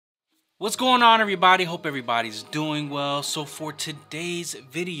What's going on, everybody? Hope everybody's doing well. So for today's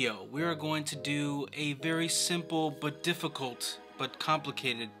video, we are going to do a very simple but difficult but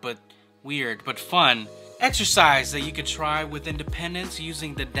complicated but weird but fun exercise that you can try with Independence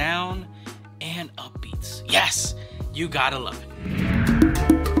using the down and up beats. Yes, you gotta love it.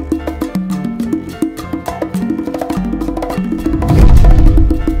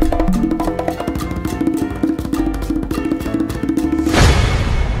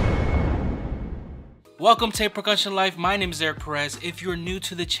 Welcome to Percussion Life. My name is Eric Perez. If you're new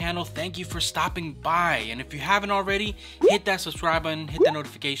to the channel, thank you for stopping by. And if you haven't already, hit that subscribe button, hit that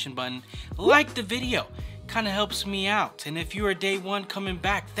notification button, like the video. Kind of helps me out. And if you're a day one coming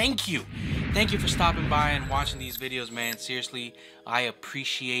back, thank you. Thank you for stopping by and watching these videos, man. Seriously, I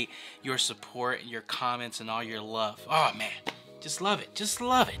appreciate your support, your comments, and all your love. Oh, man. Just love it. Just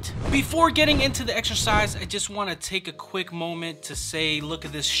love it. Before getting into the exercise, I just want to take a quick moment to say, look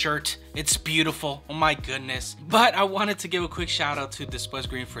at this shirt. It's beautiful. Oh my goodness. But I wanted to give a quick shout out to Display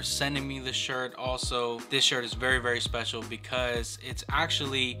Green for sending me the shirt. Also, this shirt is very, very special because it's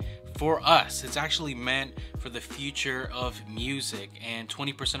actually for us. It's actually meant for the future of music, and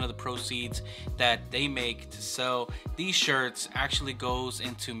 20% of the proceeds that they make to sell these shirts actually goes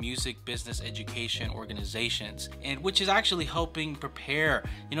into music business education organizations, and which is actually helping prepare,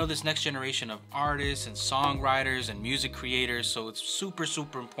 you know, this next generation of artists and songwriters and music creators. So it's super,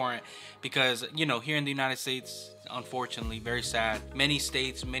 super important because, you know, here in the United States, unfortunately, very sad, many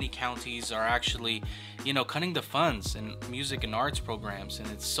states, many counties are actually, you know, cutting the funds in music and arts programs, and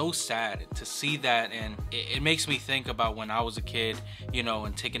it's so sad to see that. And it makes me think about when I was a kid, you know,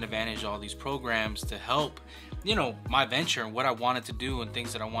 and taking advantage of all these programs to help, you know, my venture and what I wanted to do and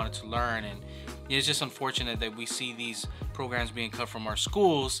things that I wanted to learn. And it's just unfortunate that we see these programs being cut from our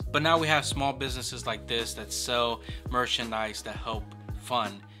schools, but now we have small businesses like this that sell merchandise that help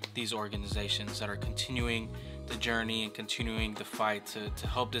fund these organizations that are continuing the journey and continuing the fight to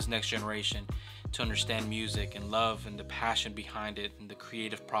help this next generation to understand music and love and the passion behind it and the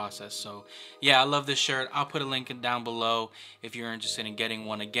creative process. So yeah, I love this shirt. I'll put a link down below if you're interested in getting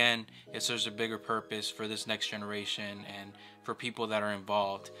one. Again, it serves a bigger purpose for this next generation and for people that are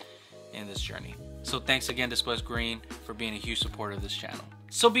involved in this journey. So thanks again, Display Green, for being a huge supporter of this channel.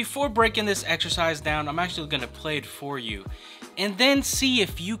 So before breaking this exercise down, I'm actually going to play it for you and then see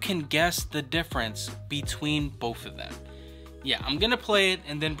if you can guess the difference between both of them. Yeah, I'm going to play it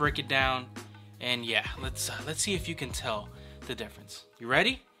and then break it down. And yeah, let's see if you can tell the difference. You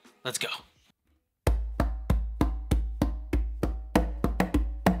ready? Let's go.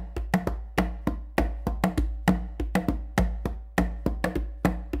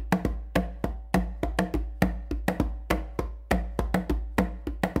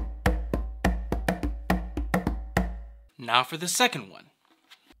 Now for the second one.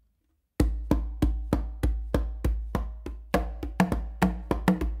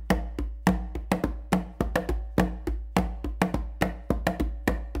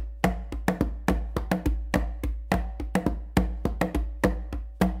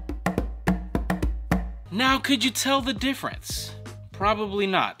 Now, could you tell the difference? Probably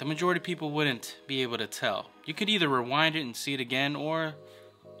not. The majority of people wouldn't be able to tell. You could either rewind it and see it again, or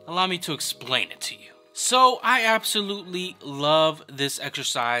allow me to explain it to you. So I absolutely love this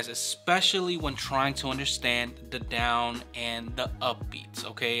exercise, especially when trying to understand the down and the up beats,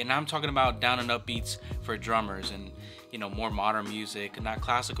 okay? And I'm talking about down and up beats for drummers and, you know, more modern music, not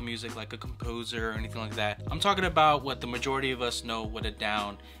classical music like a composer or anything like that. I'm talking about what the majority of us know what a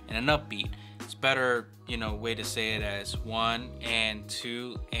down and an up beat. It's better, you know, way to say it as 1 and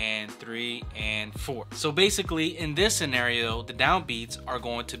 2 and 3 and 4. So basically in this scenario, the down beats are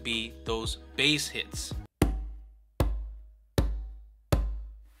going to be those bass hits.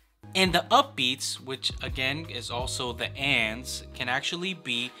 And the up beats, which again is also the ands, can actually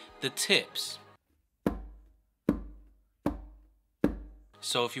be the tips.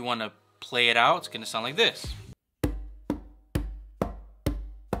 So if you want to play it out, it's going to sound like this.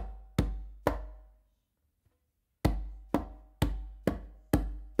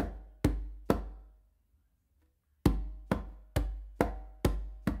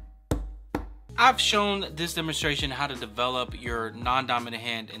 I've shown this demonstration how to develop your non-dominant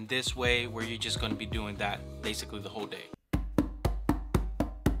hand in this way, where you're just going to be doing that basically the whole day.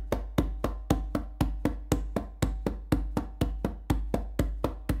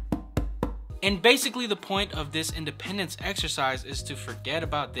 And basically the point of this independence exercise is to forget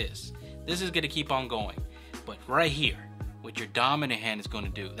about this. This is going to keep on going. But right here, what your dominant hand is going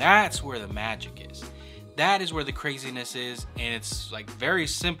to do, that's where the magic is. That is where the craziness is, and it's like very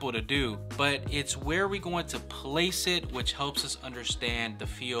simple to do, but it's where we're going to place it, which helps us understand the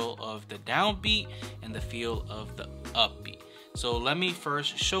feel of the downbeat and the feel of the upbeat. So let me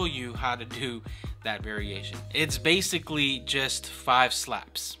first show you how to do that variation. It's basically just 5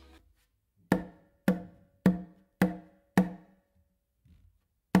 slaps.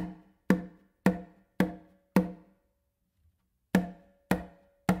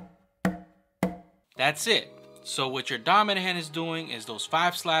 That's it. So what your dominant hand is doing is those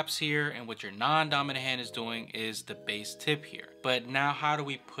 5 slaps here, and what your non-dominant hand is doing is the bass tip here. But now how do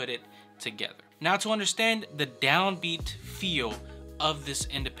we put it together? Now, to understand the downbeat feel of this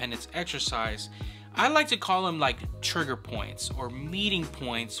independence exercise, I like to call them like trigger points or meeting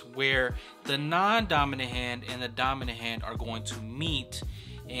points where the non-dominant hand and the dominant hand are going to meet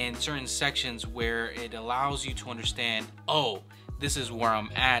in certain sections where it allows you to understand, oh, this is where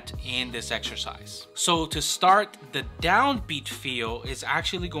I'm at in this exercise. So to start, the downbeat feel is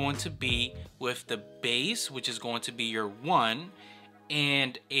actually going to be with the bass, which is going to be your 1,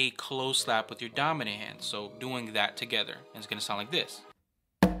 and a close slap with your dominant hand. So doing that together, it's gonna sound like this.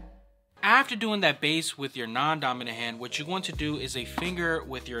 After doing that bass with your non-dominant hand, what you're going to do is a finger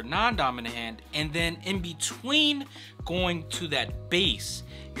with your non-dominant hand, and then in between going to that bass,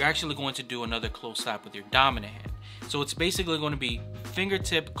 you're actually going to do another close slap with your dominant hand. So it's basically going to be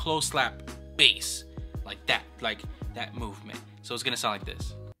fingertip, close slap, bass, like that movement. So it's going to sound like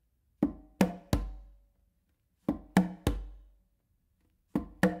this.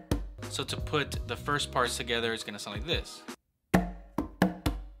 So to put the first parts together, it's going to sound like this.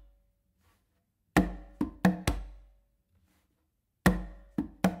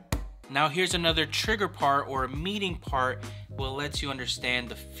 Now here's another trigger part or a meeting part that lets you understand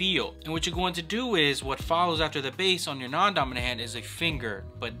the feel. And what you're going to do is what follows after the bass on your non-dominant hand is a finger,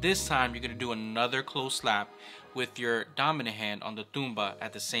 but this time you're going to do another close slap with your dominant hand on the tumba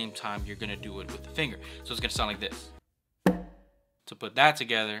at the same time you're going to do it with the finger. So it's going to sound like this. To put that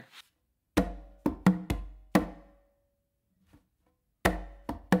together,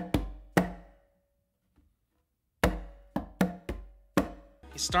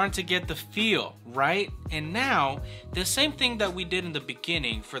 it's starting to get the feel, right? And now, the same thing that we did in the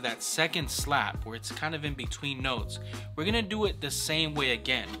beginning for that second slap, where it's kind of in between notes, we're gonna do it the same way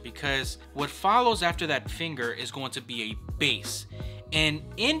again, because what follows after that finger is going to be a bass. And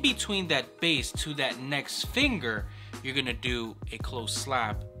in between that bass to that next finger, you're gonna do a close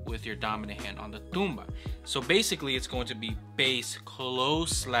slap with your dominant hand on the tumba. So basically, it's going to be bass,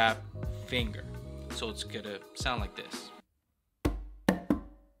 close slap, finger. So it's gonna sound like this.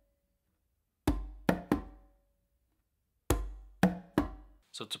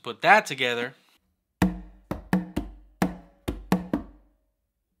 So to put that together,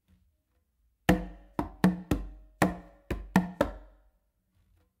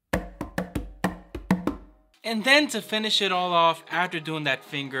 and then to finish it all off, after doing that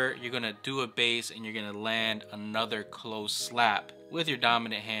finger, you're gonna do a bass and you're gonna land another close slap with your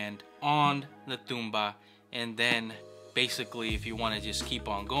dominant hand on the tumba. And then basically, if you wanna just keep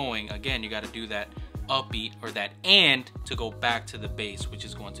on going, again, you gotta do that upbeat or that and to go back to the bass, which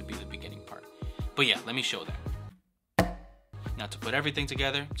is going to be the beginning part. But yeah, let me show that. Now to put everything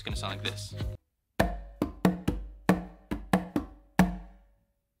together, it's gonna sound like this.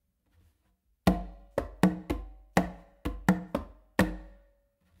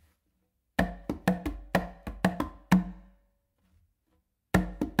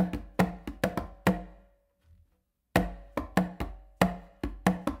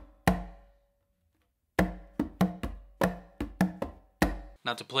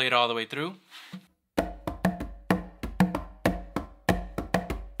 Now to play it all the way through.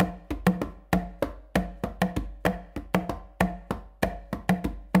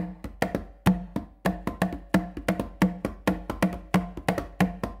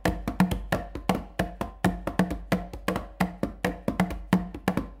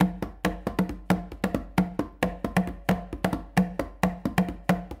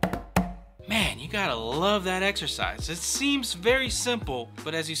 Man, you gotta love that exercise. It seems very simple,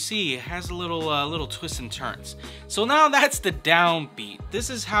 but as you see, it has a little twists and turns. So now that's the downbeat. This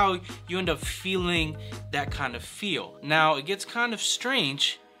is how you end up feeling that kind of feel. Now it gets kind of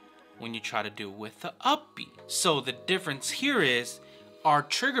strange when you try to do it with the upbeat. So the difference here is our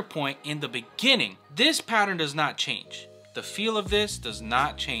trigger point in the beginning. This pattern does not change. The feel of this does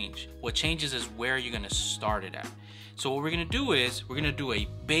not change. What changes is where you're gonna start it at. So what we're gonna do is we're gonna do a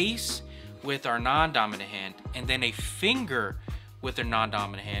bass with our non-dominant hand and then a finger with our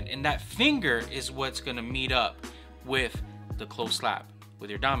non-dominant hand, and that finger is what's gonna meet up with the close slap with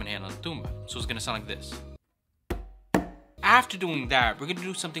your dominant hand on the tumba. So it's gonna sound like this. After doing that, we're gonna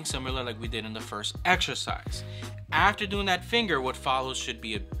do something similar like we did in the first exercise. After doing that finger, what follows should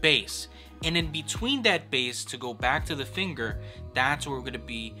be a bass. And in between that bass, to go back to the finger, that's where we're gonna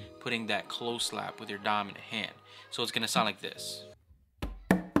be putting that close slap with your dominant hand. So it's gonna sound like this.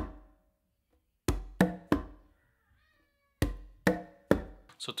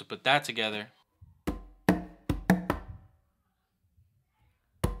 So to put that together,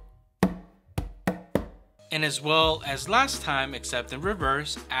 and as well as last time, except in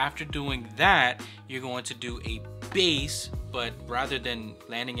reverse, after doing that, you're going to do a bass, but rather than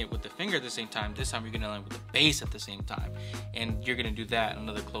landing it with the finger at the same time, this time you're gonna land with the bass at the same time. And you're gonna do that,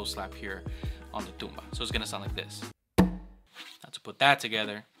 another close slap here on the tumba. So it's gonna sound like this. Now to put that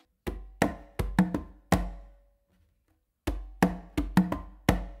together,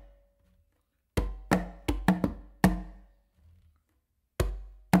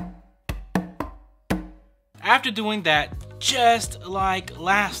 after doing that, just like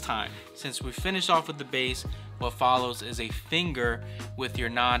last time, since we finished off with the bass, what follows is a finger with your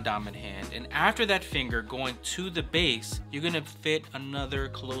non-dominant hand. And after that finger going to the bass, you're gonna fit another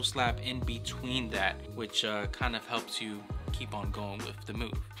close slap in between that, which kind of helps you keep on going with the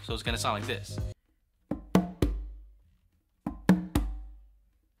move. So it's gonna sound like this.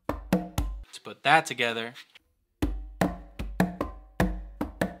 To put that together,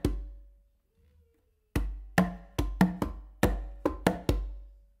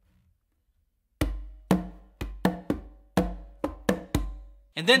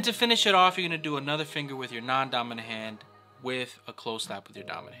 and then to finish it off, you're gonna do another finger with your non-dominant hand with a close slap with your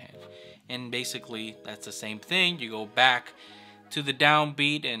dominant hand. And basically, that's the same thing. You go back to the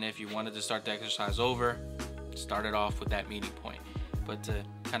downbeat, and if you wanted to start the exercise over, start it off with that meeting point. But to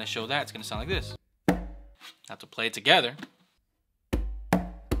kind of show that, it's gonna sound like this. Now to play it together.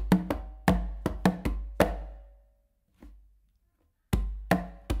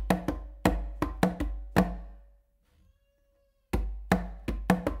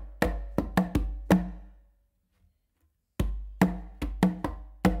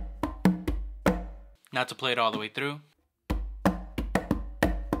 Now to play it all the way through.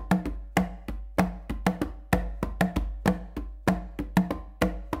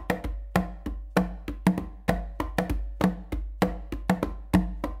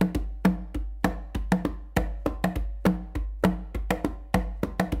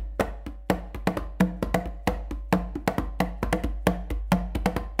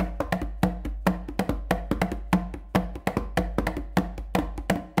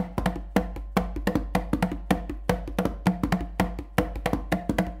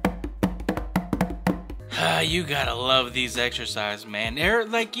 You gotta love these exercises, man. They're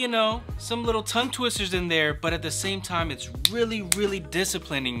like, you know, some little tongue twisters in there, but at the same time, it's really, really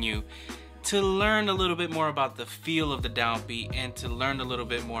disciplining you to learn a little bit more about the feel of the downbeat and to learn a little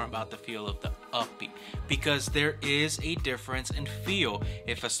bit more about the feel of the upbeat, because there is a difference in feel.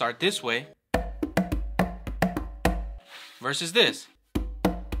 If I start this way versus this,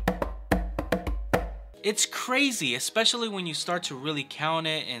 it's crazy, especially when you start to really count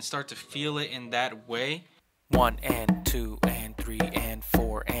it and start to feel it in that way. 1 and 2 and 3 and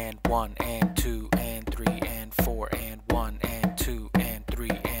 4 and 1 and 2 and 3 and 4 and 1 and 2 and 3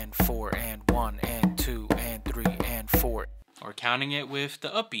 and 4 and 1 and 2 and 3 and 4. Or counting it with the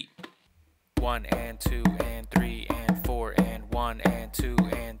upbeat. 1 and 2 and 3 and 4 and 1 and 2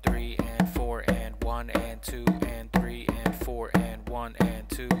 and 3 and 4 and 1 and 2 and 3 and 4 and 1 and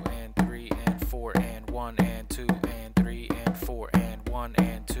 2 and 3 and 4 and 1 and 2 and 3 and 4 and 1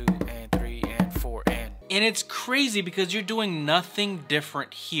 and 2 and 3 and 4 and it's crazy because you're doing nothing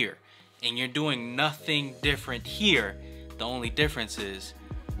different here and you're doing nothing different here. The only difference is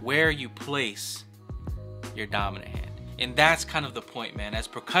where you place your dominant hand. And that's kind of the point, man. As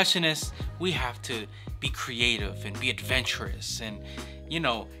percussionists, we have to be creative and be adventurous and, you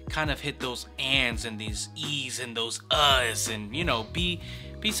know, kind of hit those ands and these e's and those uhs and, you know, be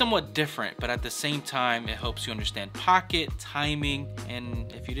somewhat different. But at the same time, it helps you understand pocket, timing,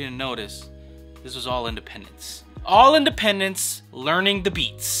 and if you didn't notice, this was all independence. All independence, learning the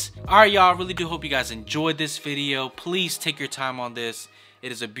beats. Alright, y'all, I really do hope you guys enjoyed this video. Please take your time on this.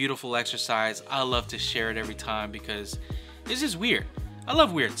 It is a beautiful exercise. I love to share it every time because it's just weird. I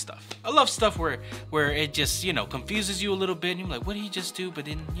love weird stuff. I love stuff where it just, you know, confuses you a little bit and you're like, what did he just do? But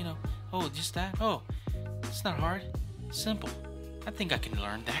then, you know, oh, just that? Oh, it's not hard. It's simple. I think I can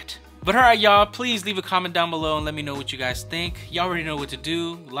learn that. But alright, y'all, please leave a comment down below and let me know what you guys think. Y'all already know what to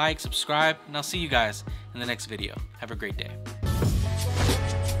do. Like, subscribe, and I'll see you guys in the next video. Have a great day.